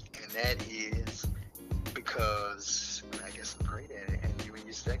 And that is because I guess I'm great at it. And when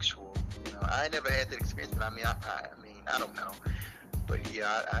you're sexual, you know, I never had that experience, but I mean, I don't know. But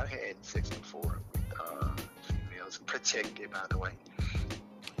yeah, I've had sex before with females, protected, by the way.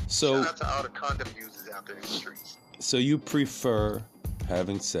 So, shout out to all the condom users out there in the streets. So you prefer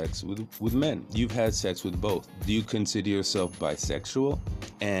having sex with men? You've had sex with both. Do you consider yourself bisexual?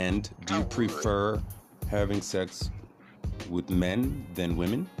 And do you prefer having sex with men than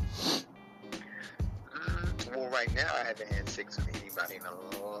women? Well, right now I haven't had sex with anybody in a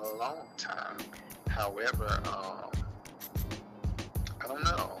long time. However, I don't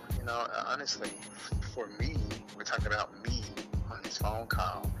know. You know, honestly, for me, we're talking about me on this phone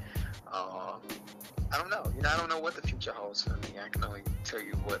call. Uh, I don't know. You know, I don't know what the future holds for me. I can only tell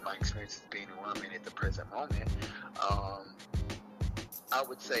you what my experience has been a woman at the present moment. Um, I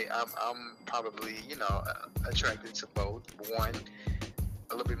would say I'm probably, you know, attracted to both. One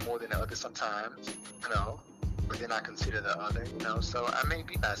a little bit more than the other sometimes, you know. But then I consider the other, you know. So I may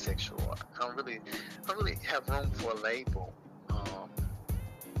be bisexual. I don't really have room for a label.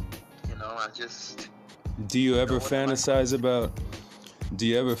 You know, I just. Do you ever know what am I- fantasize about? Do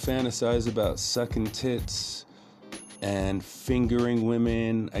you ever fantasize about sucking tits and fingering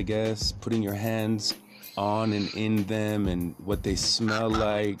women? I guess putting your hands on and in them and what they smell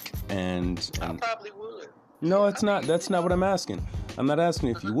like and I probably would. no, it's not. That's not what I'm asking. I'm not asking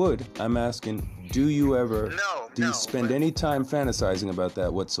if you would. I'm asking, do you ever? No, Do you no, spend but- any time fantasizing about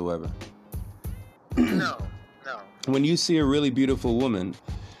that whatsoever? No, no. When you see a really beautiful woman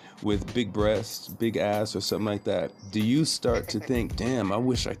with big breasts, big ass, or something like that, do you start to think, damn, I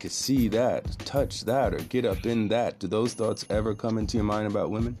wish I could see that, touch that, or get up in that? Do those thoughts ever come into your mind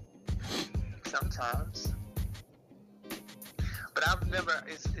about women? Sometimes. But I've never,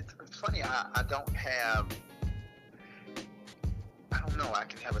 it's funny, I don't have, I don't know, I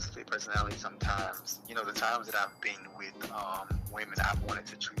can have a split personality sometimes. You know, the times that I've been with women, I've wanted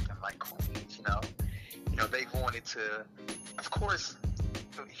to treat them like queens, you know. You know, they've wanted to, of course,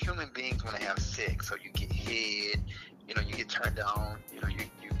 human beings want to have sex, so you get head, you know, you get turned on, you know,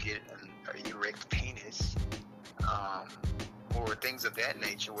 you get an erect penis, or things of that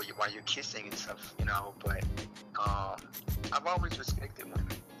nature while you're kissing and stuff, you know. But I've always respected women,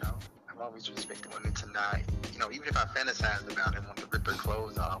 you know. I've always respected women to not, you know, even if I fantasized about it, want to rip their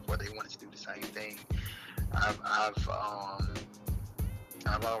clothes off, or they wanted to do the same thing.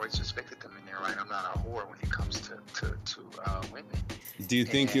 I've always respected them in their right. I'm not a whore when it comes to women. Do you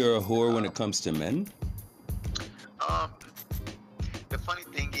think you're a whore when it comes to men? The funny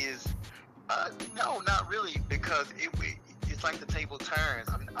thing is, no, not really, because it's like the table turns.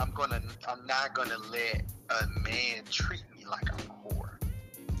 I'm not gonna let a man treat me like I'm a whore.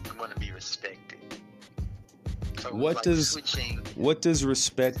 I'm gonna be respected. So What does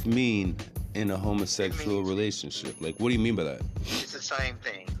respect mean in a homosexual relationship? Like, what do you mean by that? It's the same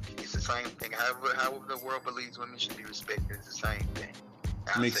thing. It's the same thing. However the world believes women should be respected, it's the same thing.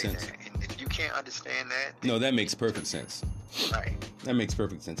 Makes sense. That. And if you can't understand that, No, that makes perfect sense. Right. That makes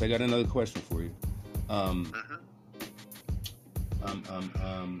perfect sense. I got another question for you.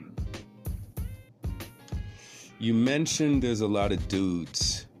 You mentioned there's a lot of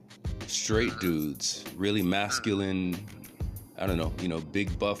dudes, straight dudes, really masculine, I don't know, you know,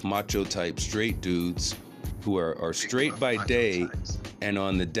 big buff macho type straight dudes who are straight by day and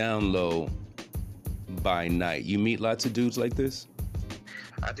on the down low by night. You meet lots of dudes like this?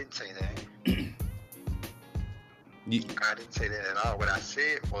 I didn't say that. I didn't say that at all. What I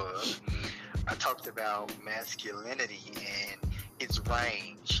said was, I talked about masculinity and its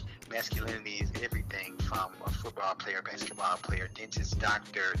range. Masculinity is everything from a football player, basketball player, dentist,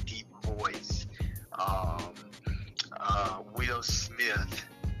 doctor, deep voice, Will Smith,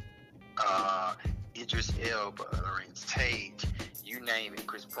 Idris Elba, Lorenz Tate, you name it,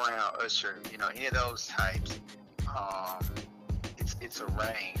 Chris Brown, Usher, you know, any of those types. It's a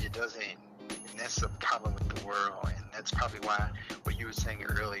range. It doesn't. And that's the problem with the world, and that's probably why what you were saying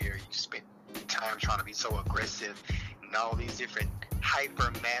earlier, you spent time trying to be so aggressive and all these different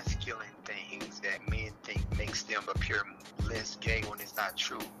hyper masculine things that men think makes them appear less gay when it's not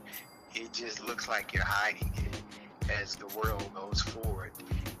true. It just looks like you're hiding it as the world goes forward.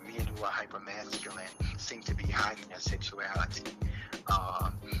 Men who are hyper masculine seem to be hiding their sexuality.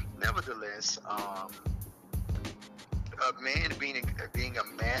 Nevertheless, a man being a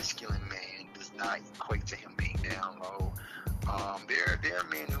masculine man does not equate to him being down low. There are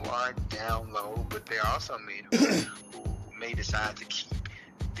men who are down low, but there are also men who may decide to keep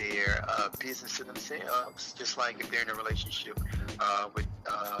their business to themselves. Just like if they're in a relationship with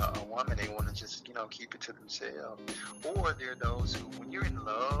a woman, they want to just, you know, keep it to themselves. Or there are those who, when you're in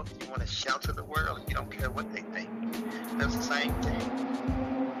love, you want to shout to the world and you don't care what they think. That's the same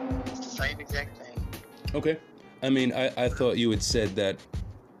thing. It's the same exact thing. Okay. I mean, I thought you had said that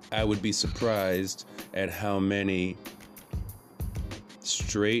I would be surprised at how many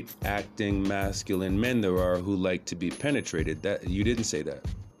straight acting masculine men there are who like to be penetrated. That you didn't say that.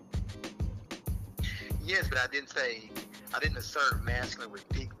 Yes, but I didn't assert masculine with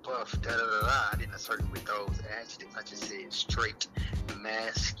big buff, da da da da. I didn't assert it with those adjectives. I just said straight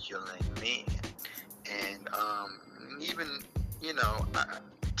masculine men. And even, you know,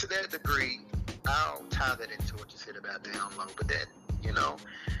 to that degree, I'll tie that into what you said about down low. But that, you know,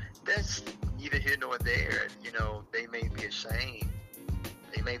 that's neither here nor there. You know, they may be ashamed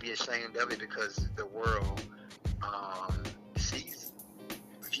they may be ashamed of it because the world sees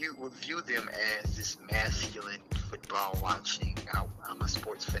will view them as this masculine football watching. I'm a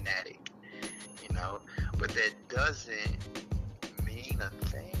sports fanatic, you know, but that doesn't mean a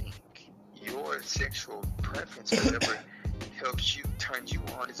thing. Your sexual preference, whatever helps you, turns you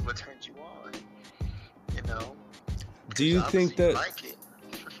on, is what turns you on. You know. Do you think that? You like it.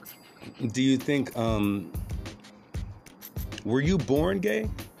 Do you think? Were you born gay?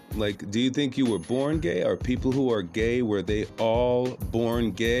 Like, do you think you were born gay? Are people who are gay, were they all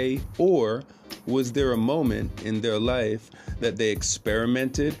born gay? Or was there a moment in their life that they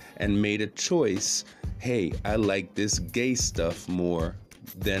experimented and made a choice? Hey, I like this gay stuff more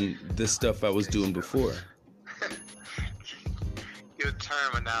than the stuff I was doing before. Your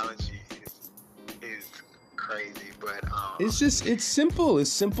terminology is crazy, but it's simple. It's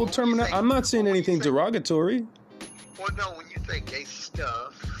simple terminology. I'm not saying anything derogatory. Well, no, when you say gay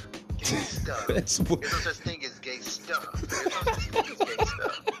stuff, That's there's no such thing as gay stuff. There's no such thing as gay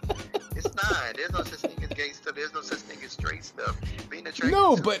stuff. It's not. There's no such thing as gay stuff. There's no such thing as straight stuff. Being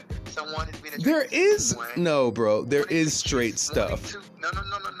attracted to someone is being attracted there to is someone. No, bro. There is straight stuff. No.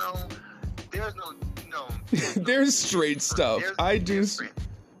 There's no. There's straight stuff. I do.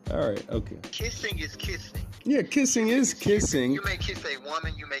 All right. Okay. Kissing is kissing. Yeah, kissing is kissing. You may kiss a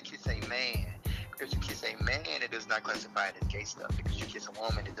woman. You may kiss a man. Because you kiss a man, it does not classify it as gay stuff. Because you kiss a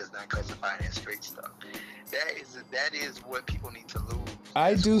woman, it does not classify it as straight stuff. That is what people need to lose.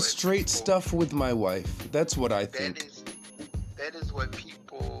 I do straight stuff with my wife. That's what I think. That is what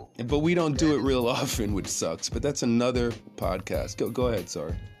people. But we don't do it real often, which sucks. But that's another podcast. Go ahead.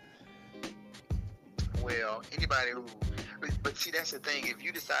 Sorry. Well, anybody who, but see, that's the thing. If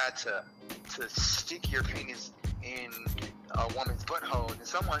you decide to stick your penis in a woman's butthole, then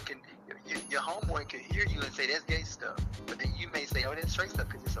someone can. Your homeboy could hear you and say that's gay stuff, but then you may say, oh, that's straight stuff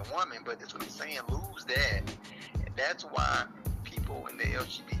because it's a woman. But that's what I'm saying, lose that. And that's why people in the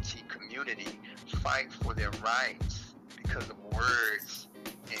LGBT community fight for their rights, because of words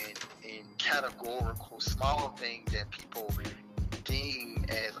and categorical small things that people deem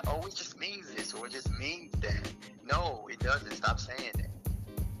as, oh, it just means this or it just means that. No, it doesn't. Stop saying that.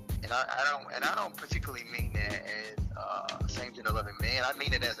 And I don't particularly mean that as same-gender loving man. I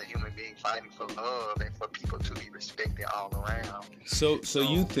mean it as a human being fighting for love and for people to be respected all around. So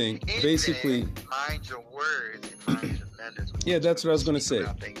you think basically mind your words and mind your manners. Yeah, that's what I was going to say.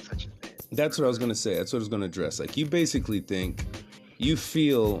 That's what I was going to say. That's what I was going to address. Like, you basically think, you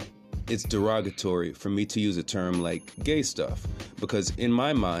feel it's derogatory for me to use a term like gay stuff, because in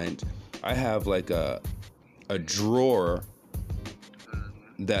my mind, I have like a drawer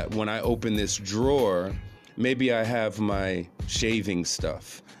that when I open this drawer, maybe I have my shaving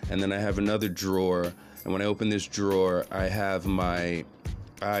stuff, and then I have another drawer, and when I open this drawer, I have my,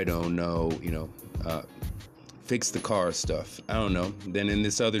 I don't know, fix the car stuff. I don't know. Then in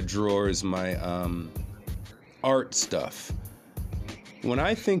this other drawer is my art stuff. When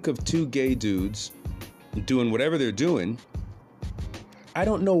I think of two gay dudes doing whatever they're doing, I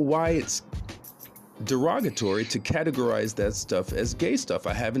don't know why it's derogatory to categorize that stuff as gay stuff.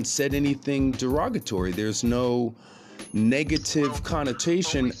 I haven't said anything derogatory. There's no negative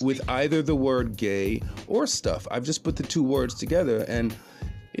connotation with either the word gay or stuff. I've just put the two words together, and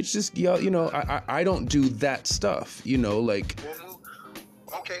it's just, I don't do that stuff, like.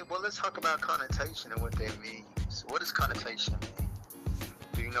 Okay, well, let's talk about connotation and what that means. What does connotation mean?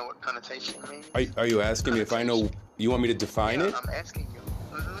 Do you know what connotation means? Are you asking me if I know? You want me to define it? I'm asking you.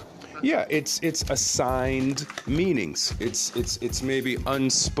 Yeah, it's assigned meanings. It's maybe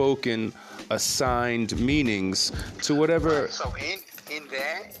unspoken assigned meanings to whatever. Right, so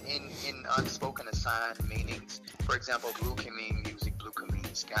in unspoken assigned meanings, for example, blue can mean music, blue can mean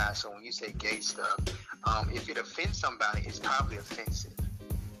sky. So when you say gay stuff, if it offends somebody, it's probably offensive.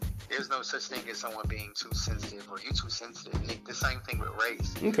 There's no such thing as someone being too sensitive or you too sensitive. The same thing with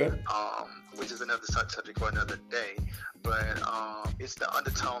race. Okay. Which is another subject for another day. But it's the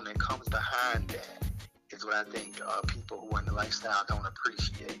undertone that comes behind that is what I think people who are in the lifestyle don't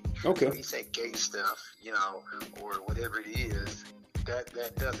appreciate. Okay. When you say gay stuff, or whatever it is,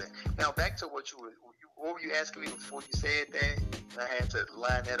 that doesn't. Now back to what were you asking me before you said that? I had to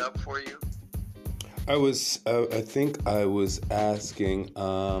line that up for you. I think I was asking,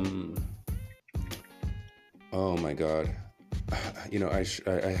 oh my God, I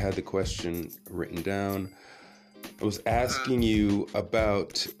had the question written down. I was asking you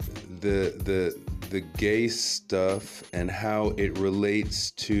about the gay stuff and how it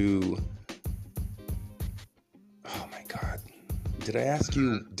relates to, oh my God, did I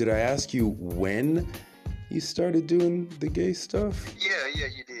ask you when You started doing the gay stuff? Yeah,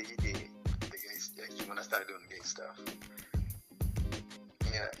 you did. The gay stuff. When I started doing the gay stuff.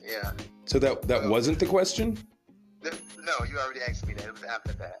 Yeah. So that wasn't the question? No, you already asked me that. It was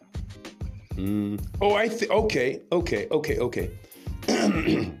after that. Oh, okay.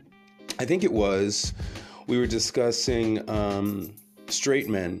 I think it was, we were discussing straight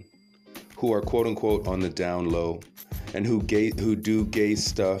men who are quote unquote on the down low and who do gay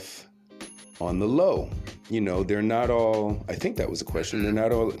stuff on the low. You know, they're not all, I think that was the question. They're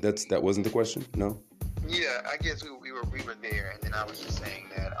not all, that wasn't the question? No? Yeah, I guess we were there, and then I was just saying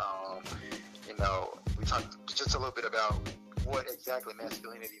that, you know, we talked just a little bit about what exactly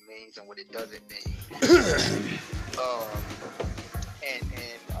masculinity means and what it doesn't mean.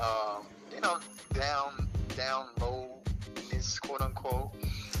 You know, down lowness, quote unquote,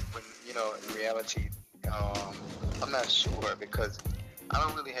 when, you know, in reality, I'm not sure, because I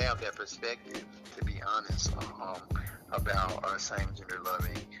don't really have that perspective, to be honest, about same gender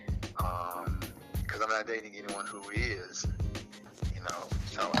loving, because I'm not dating anyone who is, you know,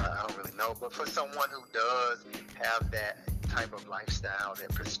 so I don't really know. But for someone who does have that type of lifestyle,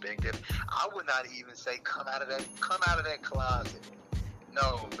 that perspective, I would not even say come out of that closet.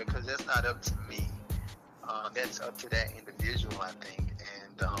 No, because that's not up to me. That's up to that individual, I think.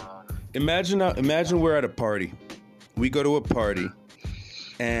 And imagine we're at a party. We go to a party,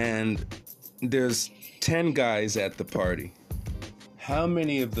 and there's 10 guys at the party. How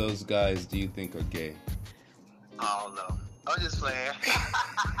many of those guys do you think are gay? All of them. I'm just playing.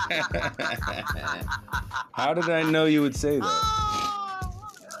 How did I know you would say that? Oh,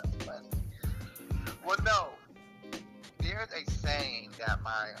 that's funny. Well, no. There's a saying that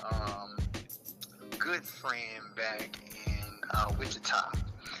my good friend back in Wichita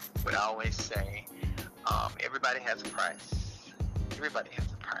would always say, everybody has a price. Everybody has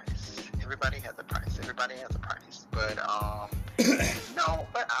a price. Everybody has a price. Everybody has a price. But no,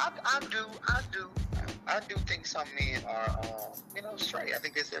 but I do think some men are, you know, straight. I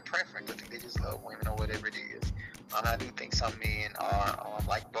think it's their preference. I think they just love women or whatever it is. I do think some men are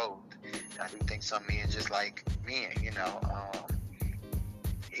like both. I do think some men just like men, you know.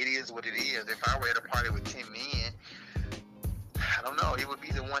 It is what it is. If I were at a party with 10 men, I don't know. It would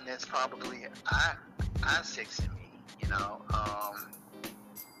be the one that's probably I sexy me, you know.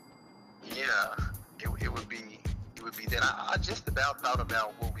 Yeah, it would be that. I just about thought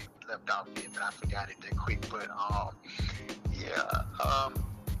about what we left off here, but I forgot it that quick. But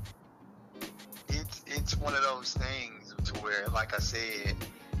it's one of those things to where, like I said,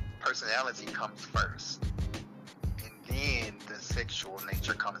 personality comes first, and then the sexual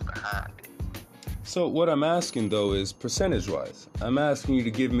nature comes behind it. So what I'm asking, though, is percentage-wise. I'm asking you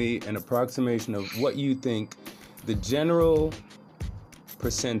to give me an approximation of what you think the general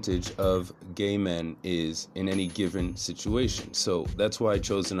percentage of gay men is in any given situation. So that's why I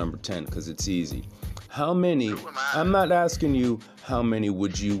chose the number 10, because it's easy. How many, I'm not asking you how many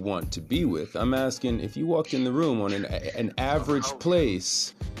would you want to be with. I'm asking, if you walked in the room on an average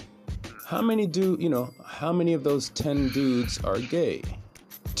place, how many of those 10 dudes are gay?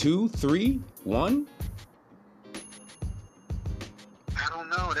 2, 3, 1? I don't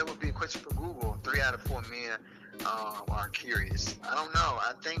know. That would be a question for Google. 3 out of 4 men are curious. I don't know.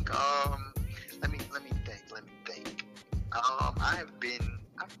 I think let me think. I've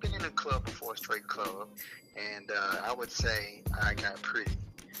been in a club before, a straight club, and I would say I got pretty.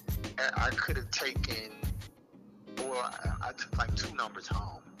 I could have taken, I took like 2 numbers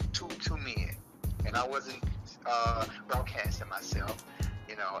home, two men, and I wasn't broadcasting myself,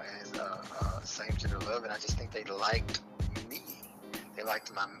 you know, as same gender love, and I just think they liked me. They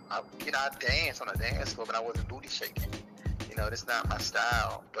liked my you know, I danced on a dance floor, but I wasn't booty shaking. You know, that's not my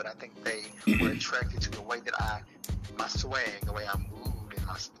style, but I think they were attracted to the way that my swag, the way I moved, and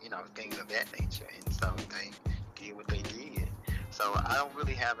my, you know, things of that nature. And so they did what they did. So I don't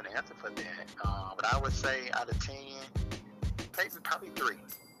really have an answer for that. But I would say out of 10, probably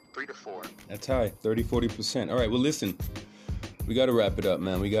 3 to 4. That's high, 30-40%. All right, well, listen. We got to wrap it up,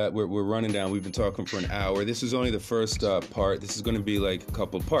 man. We're running down. We've been talking for an hour. This is only the first part. This is going to be like a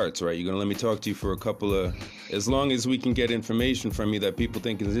couple parts, right? You're going to let me talk to you for a couple of, as long as we can get information from you that people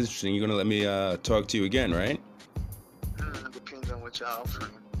think is interesting, you're going to let me talk to you again, right? Depends on what you're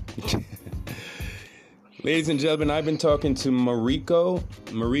offering. Ladies and gentlemen, I've been talking to Mariko.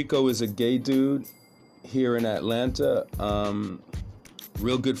 Mariko is a gay dude here in Atlanta.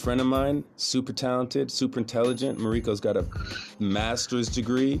 Real good friend of mine, super talented, super intelligent. Mariko's got a master's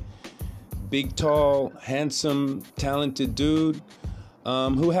degree. Big, tall, handsome, talented dude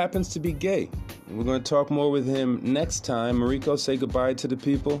who happens to be gay. We're going to talk more with him next time. Mariko, say goodbye to the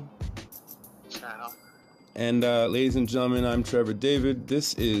people. Ciao. And ladies and gentlemen, I'm Trevor David.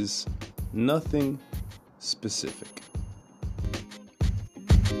 This is Nothing Specific.